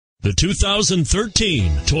The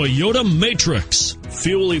 2013 Toyota Matrix.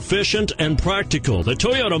 Fuel efficient and practical, the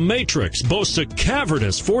Toyota Matrix boasts a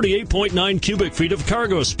cavernous 48.9 cubic feet of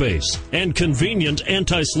cargo space and convenient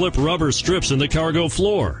anti-slip rubber strips in the cargo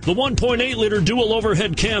floor. The 1.8-liter dual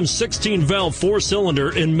overhead cam 16-valve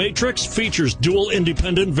 4-cylinder in Matrix features dual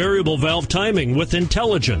independent variable valve timing with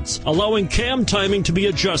intelligence, allowing cam timing to be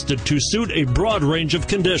adjusted to suit a broad range of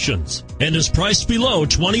conditions, and is priced below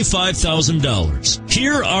 $25,000.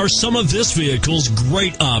 Here are some of this vehicle's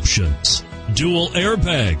great options: dual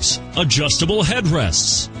airbags, adjustable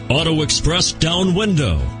headrests, auto express down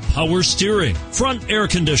window, power steering, front air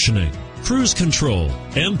conditioning, cruise control,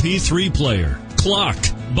 MP3 player, clock,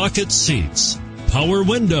 bucket seats, power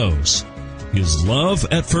windows. Is love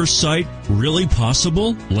at first sight really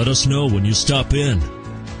possible? Let us know when you stop in.